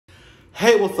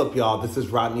Hey, what's up, y'all? This is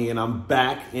Rodney, and I'm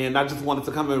back, and I just wanted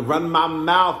to come and run my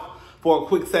mouth for a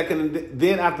quick second, and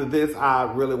then after this,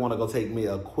 I really want to go take me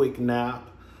a quick nap.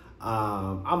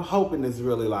 I'm hoping it's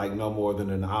really like no more than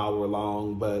an hour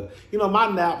long, but you know, my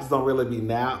naps don't really be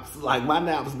naps. Like, my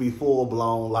naps be full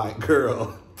blown, like,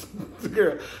 girl,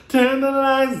 turn the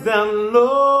lights down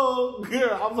low.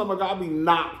 Girl, I'm talking about, I'll be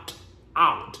knocked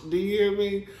out. Do you hear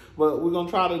me? But we're going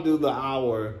to try to do the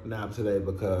hour nap today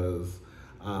because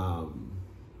I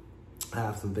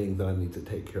have some things that I need to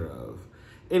take care of.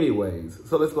 Anyways,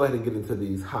 so let's go ahead and get into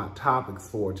these hot topics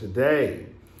for today.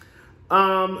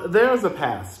 There's a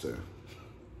pastor.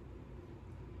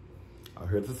 Oh,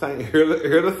 here the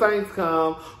saints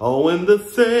come. Oh, when the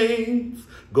saints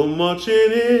go marching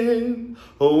in.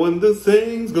 Oh, when the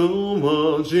saints go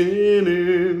marching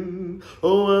in.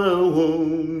 Oh, I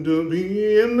want to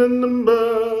be in the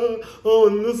number. Oh,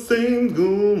 when the saints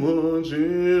go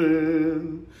marching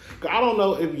in. I don't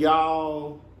know if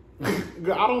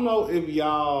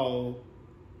y'all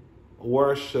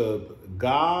worship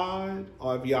God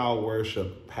or if y'all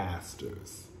worship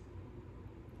pastors.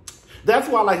 That's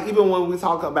why, like, even when we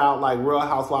talk about, like, Real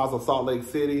Housewives of Salt Lake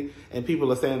City and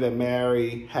people are saying that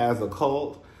Mary has a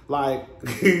cult, like,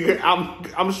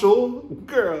 I'm sure,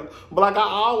 girl. But like I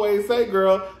always say,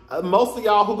 girl, most of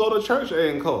y'all who go to church are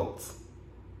in cults.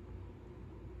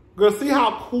 Girl, see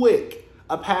how quick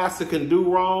a pastor can do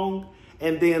wrong?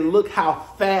 And then look how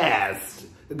fast,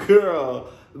 girl,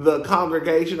 the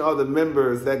congregation or the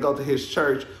members that go to his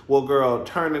church will, girl,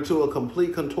 turn into a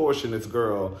complete contortionist,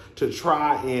 girl, to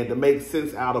try and to make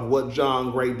sense out of what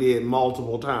John Gray did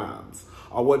multiple times,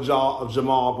 or what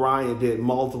Jamal Bryant did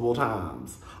multiple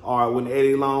times, or when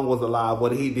Eddie Long was alive,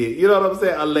 what he did. You know what I'm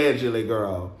saying? Allegedly,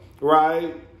 girl,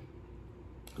 right?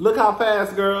 Look how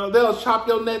fast, girl. They'll chop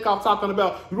your neck off talking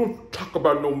about, you don't talk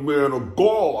about no man of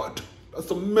God. That's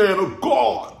a man of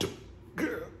God,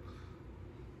 girl.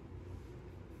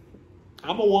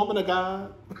 I'm a woman of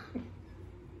God.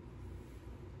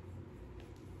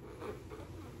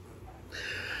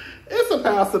 It's a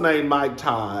pastor named Mike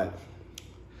Todd.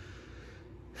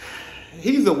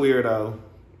 He's a weirdo.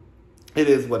 It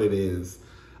is what it is.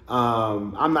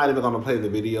 I'm not even going to play the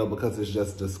video because it's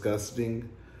just disgusting.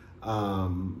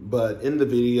 But in the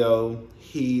video,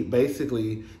 he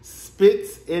basically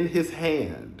spits in his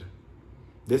hand.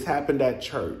 This happened at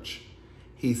church.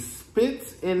 He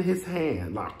spits in his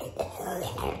hand, like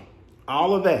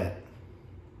all of that.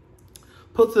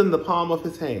 Puts in the palm of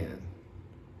his hand.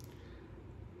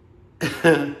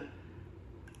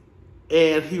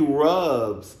 And he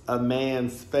rubs a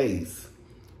man's face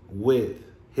with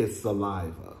his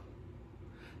saliva.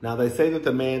 Now, they say that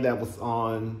the man that was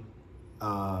on,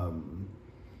 I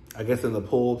guess in the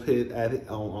pulpit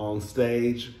on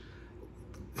stage,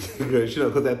 because, you know,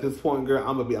 because at this point, girl,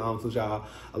 I'm going to be honest with y'all,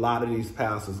 a lot of these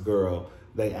pastors, girl,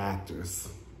 they actors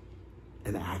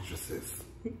and actresses.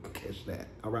 Catch that,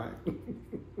 all right?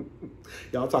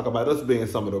 Y'all talk about us being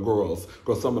some of the girls.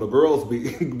 Girl, some of the girls be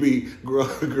in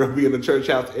the church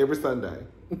house every Sunday.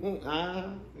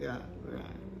 Yeah.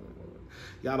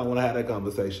 Y'all don't want to have that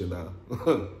conversation, though.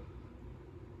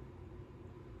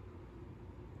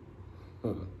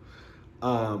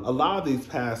 A lot of these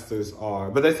pastors are,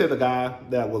 but they said the guy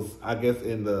that was, I guess,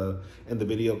 in the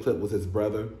video clip was his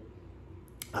brother.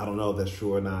 I don't know if that's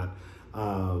true or not.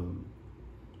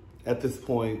 At this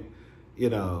point, you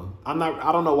know, I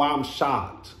don't know why I'm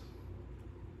shocked.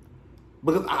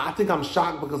 Because I think I'm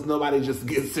shocked because nobody just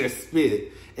gets their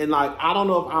spit. And like, I don't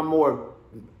know if I'm more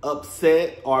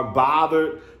upset or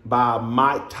bothered by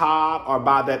Mike Todd or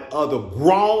by that other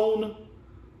grown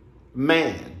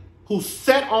man who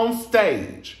sat on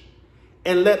stage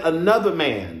and let another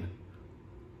man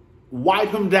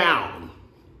wipe him down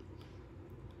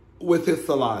with his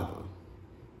saliva.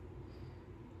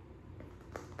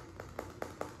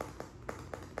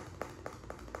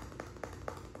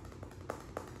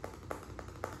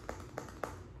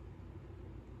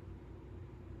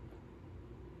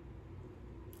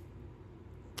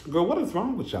 Girl, what is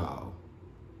wrong with y'all?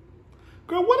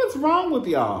 Girl, what is wrong with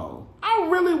y'all? I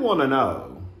really want to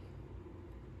know.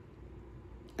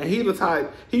 And he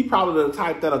probably the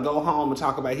type that'll go home and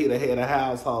talk about he the head of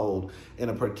household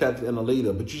and a protector and a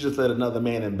leader, but you just let another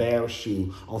man embarrass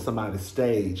you on somebody's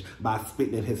stage by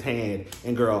spitting in his hand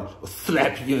and, girl,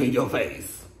 slap you in your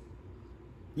face.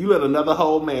 You let another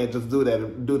whole man just do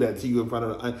that to you in front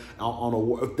of on a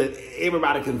world that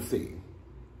everybody can see.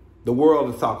 The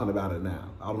world is talking about it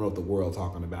now. I don't know if the world's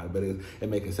talking about it, but it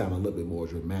makes it sound a little bit more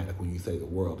dramatic when you say the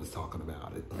world is talking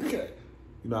about it. Okay.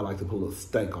 You know, I like to put a little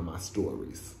stank on my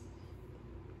stories.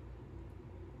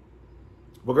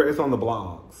 But girl, it's on the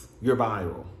blogs. You're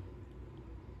viral.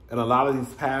 And a lot of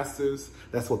these pastors,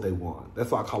 that's what they want. That's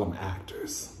why I call them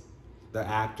actors. They're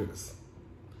actors.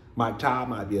 Mike Todd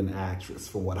might be an actress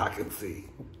from what I can see.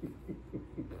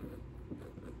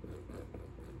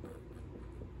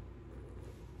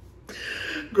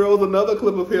 Girl, it was another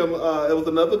clip of him. It was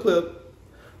another clip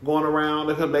going around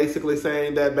of him basically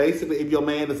saying that basically if your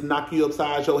man is knocking you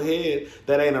upside your head,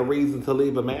 that ain't a reason to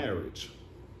leave a marriage.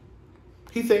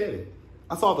 He said it.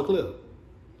 I saw the clip.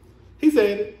 He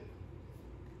said it.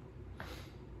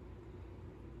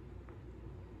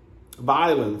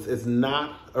 Violence is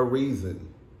not a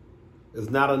reason. It's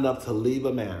not enough to leave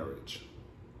a marriage.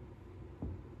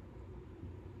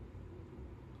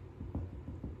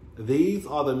 These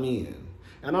are the men.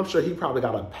 And I'm sure he probably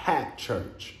got a packed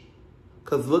church.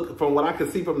 Because look, from what I can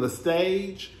see from the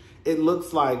stage, it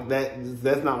looks like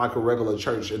that's not like a regular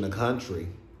church in the country.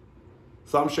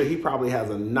 So I'm sure he probably has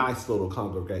a nice little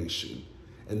congregation.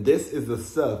 And this is the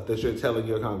stuff that you're telling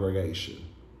your congregation.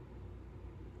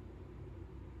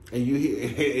 And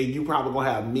you probably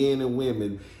gonna have men and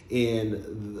women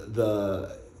in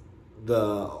the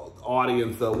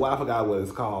audience of, well, I forgot what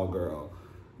it's called, girl,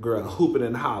 hooping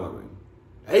and hollering.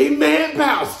 Amen,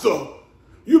 pastor.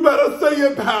 You better say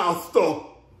it, pastor.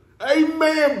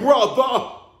 Amen,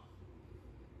 brother.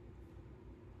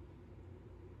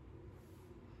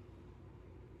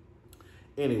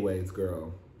 Anyways,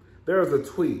 girl, there was a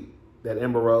tweet that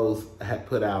Amber Rose had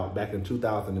put out back in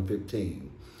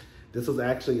 2015. This was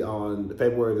actually on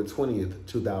February the 20th,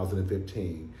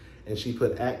 2015. And she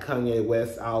put, at Kanye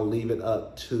West, I'll leave it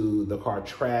up to the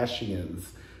Kardashians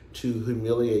to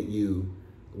humiliate you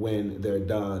when they're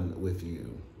done with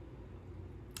you.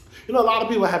 You know, a lot of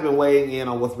people have been weighing in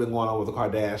on what's been going on with the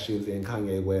Kardashians and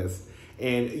Kanye West.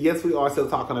 And yes, we are still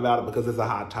talking about it because it's a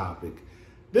hot topic.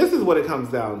 This is what it comes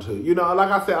down to. You know, like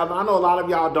I said, I know a lot of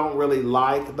y'all don't really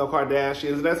like the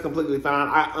Kardashians, and that's completely fine.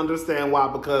 I understand why,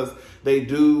 because they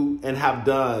do and have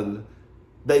done,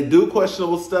 they do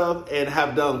questionable stuff and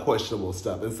have done questionable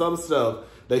stuff. And some stuff,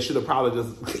 they should have probably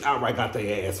just outright got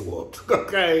their ass whooped,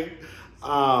 okay?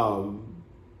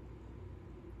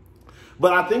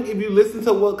 But I think if you listen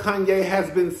to what Kanye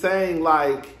has been saying,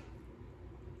 like,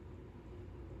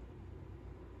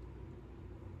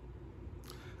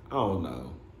 I don't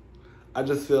know. I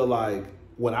just feel like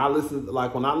when I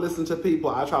listen to people,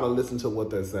 I try to listen to what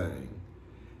they're saying.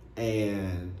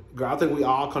 And girl, I think we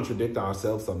all contradict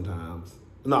ourselves sometimes.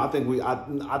 No, I think we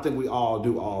all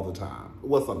do all the time.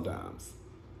 Well, sometimes.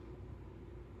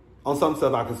 On some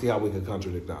stuff, I can see how we can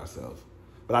contradict ourselves.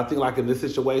 But I think like in this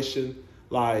situation,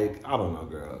 like, I don't know,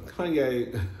 girl.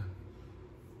 Kanye.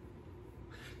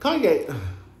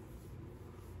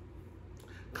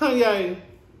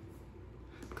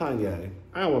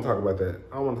 I don't want to talk about that.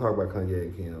 I don't want to talk about Kanye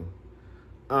and Kim.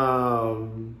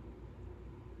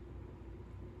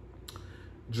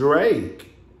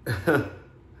 Drake.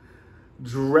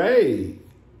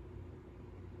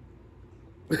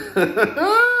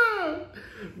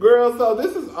 Girl, so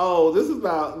this is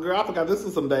about, girl, I forgot, this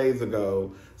was some days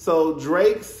ago. So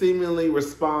Drake seemingly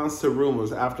responds to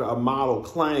rumors after a model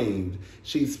claimed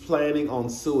she's planning on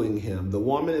suing him. The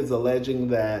woman is alleging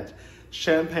that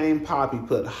Champagne Poppy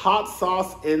put hot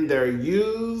sauce in their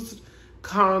used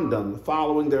condom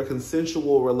following their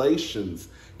consensual relations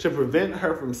to prevent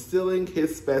her from stealing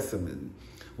his specimen.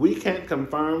 We can't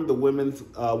confirm the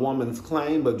woman's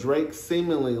claim, but Drake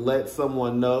seemingly let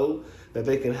someone know that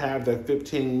they can have their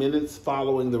 15 minutes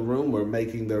following the rumor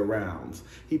making their rounds.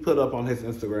 He put up on his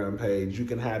Instagram page, you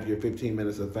can have your 15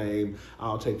 minutes of fame.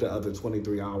 I'll take the other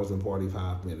 23 hours and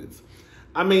 45 minutes.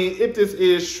 I mean, if this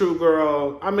is true,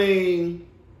 girl, I mean,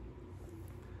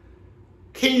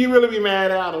 can you really be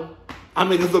mad at him? I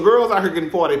mean, because the girls out here getting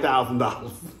 $40,000.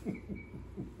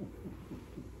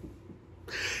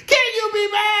 Can you be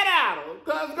mad at him?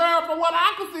 Because, girl, from what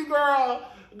I can see, girl,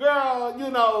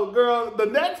 the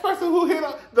next person who hit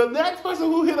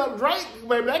up Drake,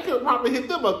 baby, that could probably hit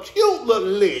them a cute little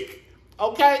lick.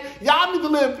 Okay? Y'all need to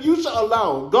leave Future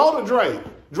alone. Go to Drake.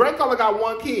 Drake only got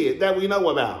one kid that we know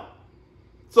about.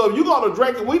 So if you go to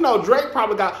Drake, we know Drake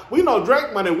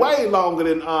money way longer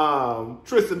than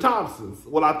Tristan Thompson's.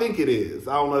 Well, I think it is.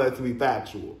 I don't know that to be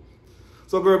factual.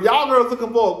 So, girl, if y'all girls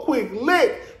looking for a quick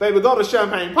lick, baby, go to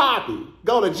Champagne Poppy.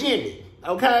 Go to Jimmy,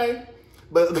 okay?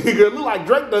 But it look like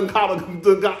Drake done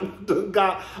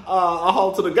got a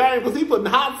hold to the game because he putting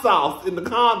hot sauce in the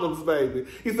condoms, baby.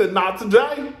 He said, not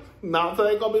today. Not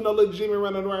today. Ain't gonna be no little Jimmy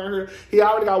running around here. He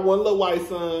already got one little white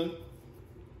son.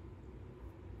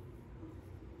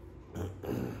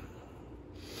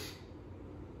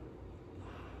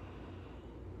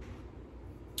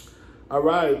 All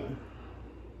right.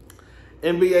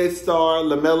 NBA star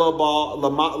LaMelo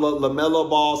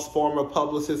Ball's former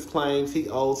publicist claims he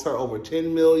owes her over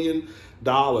 $10 million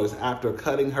after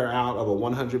cutting her out of a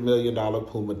 $100 million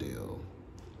Puma deal.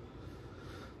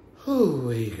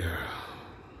 Hoo-wee, girl.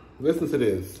 Listen to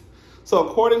this. So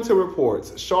according to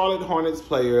reports, Charlotte Hornets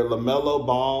player LaMelo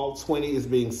Ball, 20, is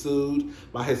being sued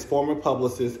by his former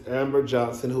publicist, Amber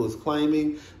Johnson, who is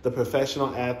claiming the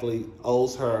professional athlete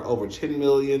owes her over $10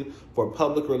 million for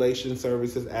public relations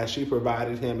services as she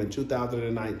provided him in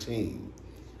 2019.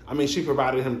 She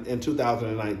provided him in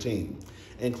 2019,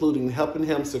 including helping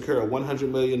him secure a $100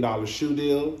 million shoe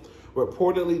deal.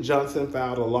 Reportedly, Johnson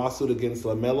filed a lawsuit against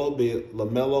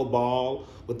LaMelo Ball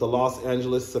with the Los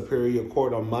Angeles Superior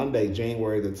Court on Monday,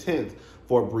 January the 10th,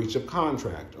 for a breach of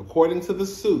contract. According to the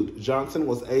suit, Johnson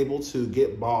was able to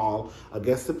get Ball a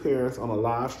guest appearance on a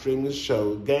live streaming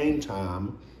show, Game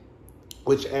Time,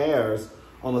 which airs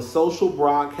on the social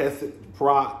broadcasting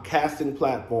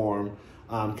platform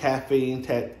Caffeine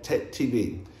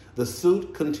TV. The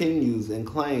suit continues and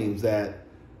claims that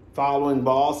following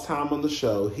Ball's time on the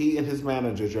show, he and his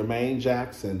manager, Jermaine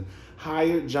Jackson,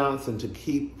 hired Johnson to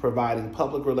keep providing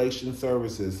public relations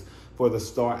services for the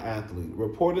star athlete.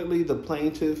 Reportedly, the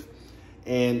plaintiff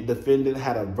and defendant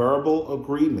had a verbal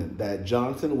agreement that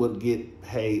Johnson would be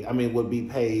paid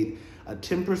a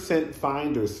 10%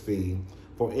 finder's fee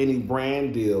for any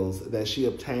brand deals that she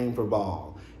obtained for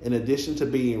Ball, in addition to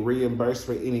being reimbursed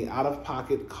for any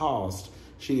out-of-pocket cost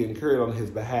she incurred on his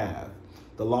behalf.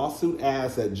 The lawsuit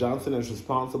adds that Johnson is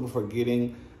responsible for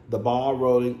getting the ball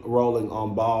rolling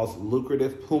on Ball's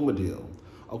lucrative Puma deal.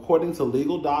 According to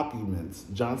legal documents,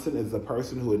 Johnson is the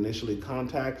person who initially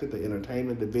contacted the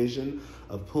entertainment division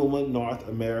of Puma North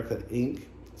America, Inc.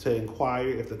 to inquire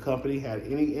if the company had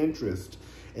any interest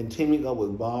in teaming up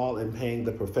with Ball and paying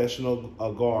the professional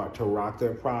guard to rock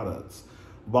their products.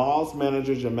 Ball's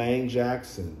manager, Jermaine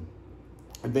Jackson,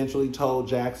 eventually told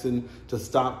Jackson to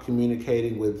stop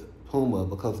communicating with Puma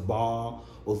because Ball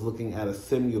was looking at a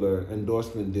similar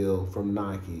endorsement deal from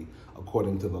Nike,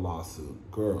 according to the lawsuit.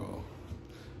 Girl,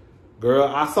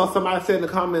 I saw somebody say in the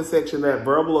comment section that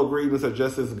verbal agreements are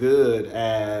just as good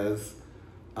as,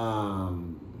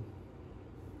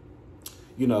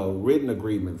 written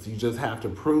agreements. You just have to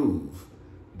prove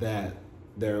that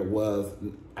there was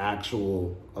a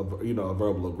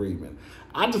verbal agreement.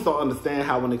 I just don't understand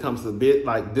how when it comes to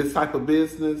this type of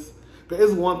business.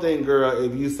 It's one thing, girl,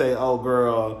 if you say, oh,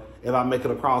 girl, if I make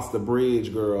it across the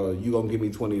bridge, girl, you gonna give me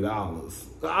 $20.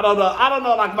 I don't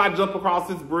know, like if I jump across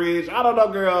this bridge, I don't know,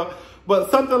 girl. But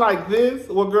something like this,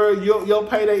 well, girl, your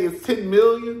payday is $10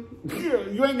 million. Girl,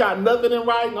 you ain't got nothing in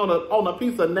writing on a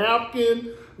piece of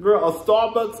napkin, girl, a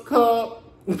Starbucks cup.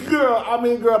 Girl,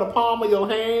 the palm of your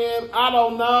hand. I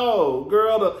don't know,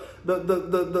 girl.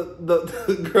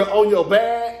 The girl on your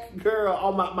back, girl,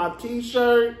 on my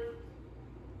t-shirt.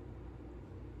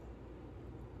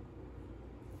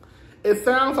 It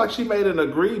sounds like she made an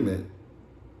agreement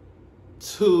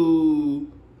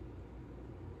to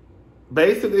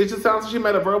basically. It just sounds like she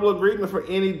made a verbal agreement for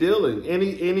any dealing,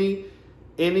 any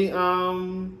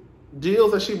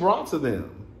deals that she brought to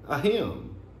them,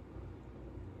 him.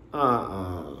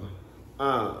 Girl,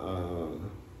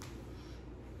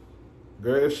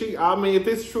 if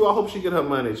it's true, I hope she get her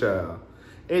money, child.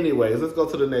 Anyways, let's go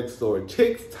to the next story.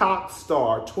 TikTok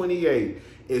star 28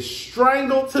 is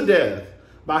strangled to death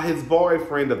by his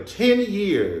boyfriend of 10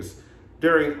 years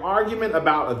during argument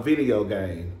about a video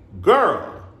game.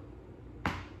 Girl.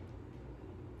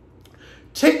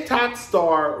 TikTok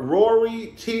star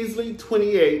Rory Teasley,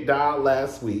 28, died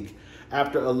last week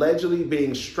after allegedly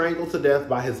being strangled to death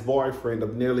by his boyfriend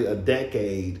of nearly a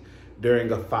decade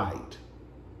during a fight.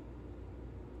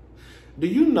 Do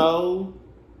you know,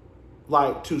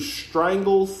 to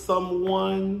strangle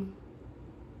someone,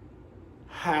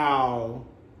 how...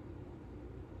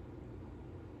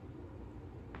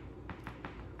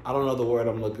 I don't know the word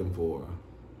I'm looking for.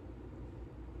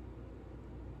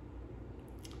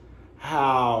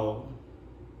 How,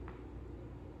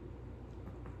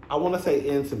 I want to say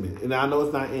intimate, and I know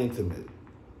it's not intimate.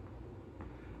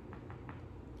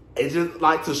 It's just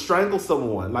to strangle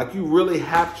someone. You really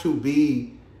have to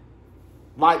be,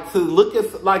 to look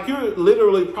at, you're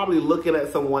literally probably looking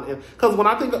at someone. Because when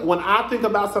I think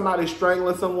about somebody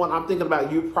strangling someone, I'm thinking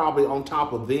about you probably on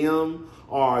top of them.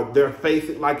 Or they're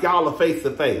facing, y'all are face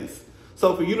to face.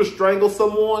 So for you to strangle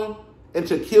someone and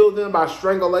to kill them by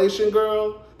strangulation,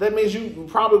 girl, that means you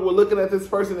probably were looking at this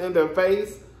person in their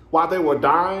face while they were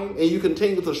dying and you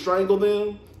continue to strangle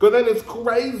them. Girl, that is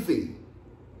crazy.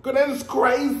 Girl, that is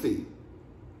crazy.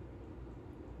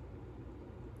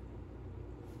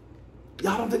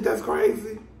 Y'all don't think that's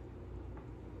crazy?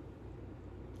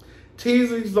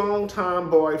 Teasley's longtime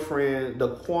boyfriend,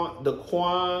 Docquen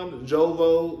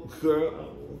Jovo,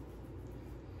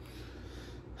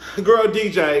 girl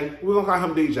DJ, we're gonna call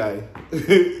him DJ.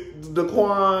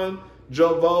 Docquen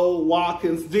Jovo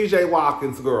Watkins, DJ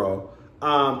Watkins, girl.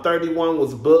 31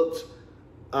 was booked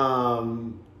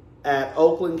at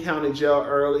Oakland County Jail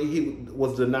early. He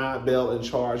was denied bail and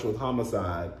charged with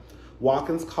homicide.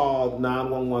 Watkins called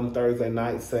 911 Thursday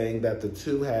night saying that the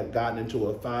two had gotten into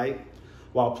a fight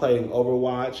while playing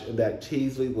Overwatch and that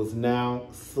Teasley was now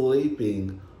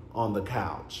sleeping on the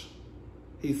couch.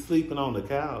 He's sleeping on the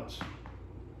couch.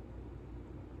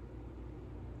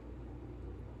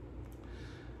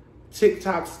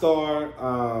 TikTok star,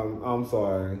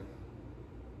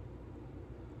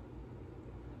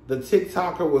 The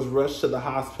TikToker was rushed to the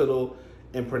hospital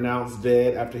and pronounced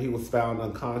dead after he was found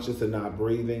unconscious and not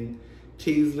breathing.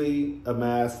 Teasley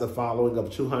amassed a following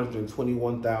of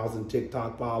 221,000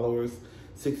 TikTok followers,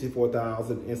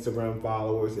 64,000 Instagram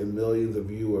followers, and millions of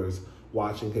viewers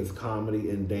watching his comedy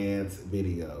and dance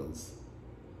videos.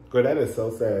 Girl, that is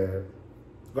so sad.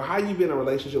 Girl, how you be in a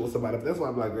relationship with somebody? That's why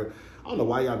I'm like, girl, I don't know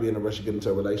why y'all be in a rush to get into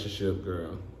a relationship,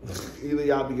 girl. Either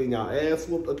y'all be getting y'all ass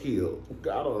whooped or killed.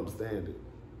 Girl, I don't understand it.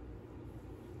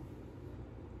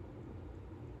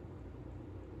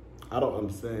 I don't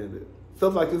understand it.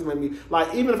 Stuff like this made me,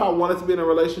 like, even if I wanted to be in a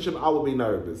relationship, I would be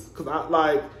nervous. Because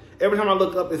every time I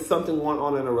look up, it's something going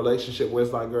on in a relationship where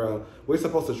it's like, girl, we're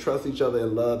supposed to trust each other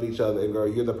and love each other. And girl,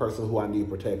 you're the person who I need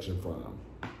protection from.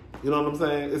 You know what I'm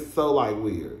saying? It's so, like,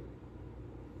 weird.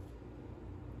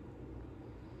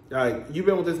 Like, you've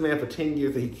been with this man for 10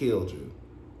 years and he killed you.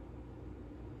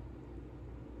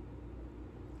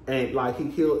 And, like,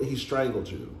 he strangled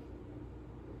you.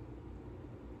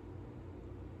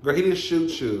 Girl, he didn't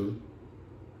shoot you,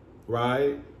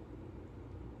 right?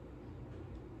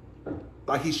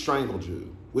 Like, he strangled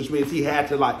you, which means he had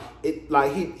to,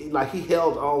 he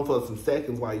held on for some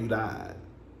seconds while you died.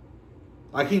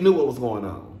 Like, he knew what was going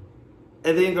on.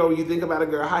 And then, girl, when you think about it,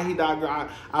 girl, how he died, girl,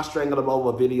 I strangled him over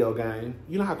a video game.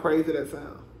 You know how crazy that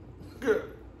sounds? Girl.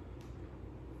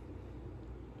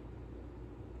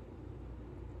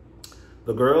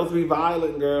 The girls be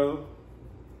violent, girl.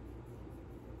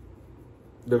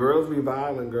 The girls be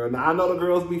violent, girl. Now, I know the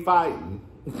girls be fighting.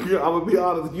 I'm going to be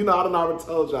honest. You know, I done already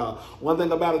told y'all. One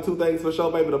thing about it, two things for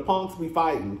sure, baby. The punks be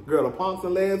fighting. Girl, the punks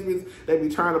and lesbians, they be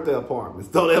tearing up their apartments.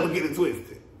 Don't ever get it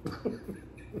twisted.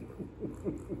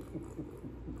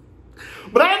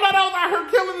 But I ain't know those out here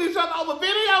killing each other over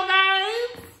video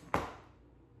games.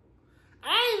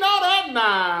 I ain't know that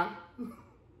now.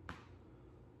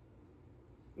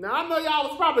 Now, I know y'all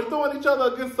was probably throwing each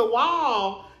other against the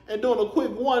wall and doing a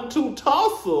quick 1-2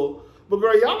 tussle. But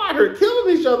girl, y'all out here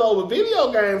killing each other over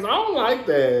video games. I don't like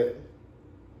that.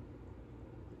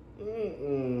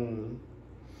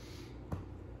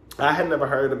 I had never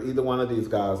heard of either one of these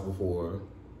guys before.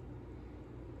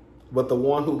 But the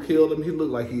one who killed him, he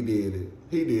looked like he did it.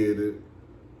 He did it.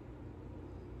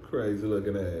 Crazy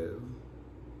looking ass.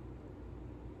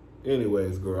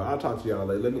 Anyways, girl, I'll talk to y'all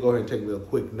later. Let me go ahead and take me a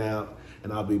quick nap,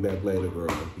 and I'll be back later,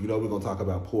 girl. You know we're going to talk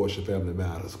about Porsche Family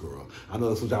Matters, girl. I know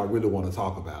that's what y'all really want to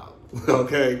talk about,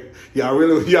 okay? Y'all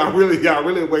really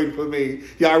waiting for me.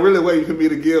 Y'all really waiting for me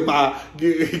to give my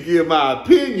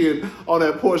opinion on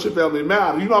that Porsche Family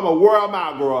Matters. You know I'm a world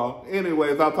out, girl.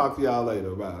 Anyways, I'll talk to y'all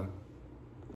later. Bye.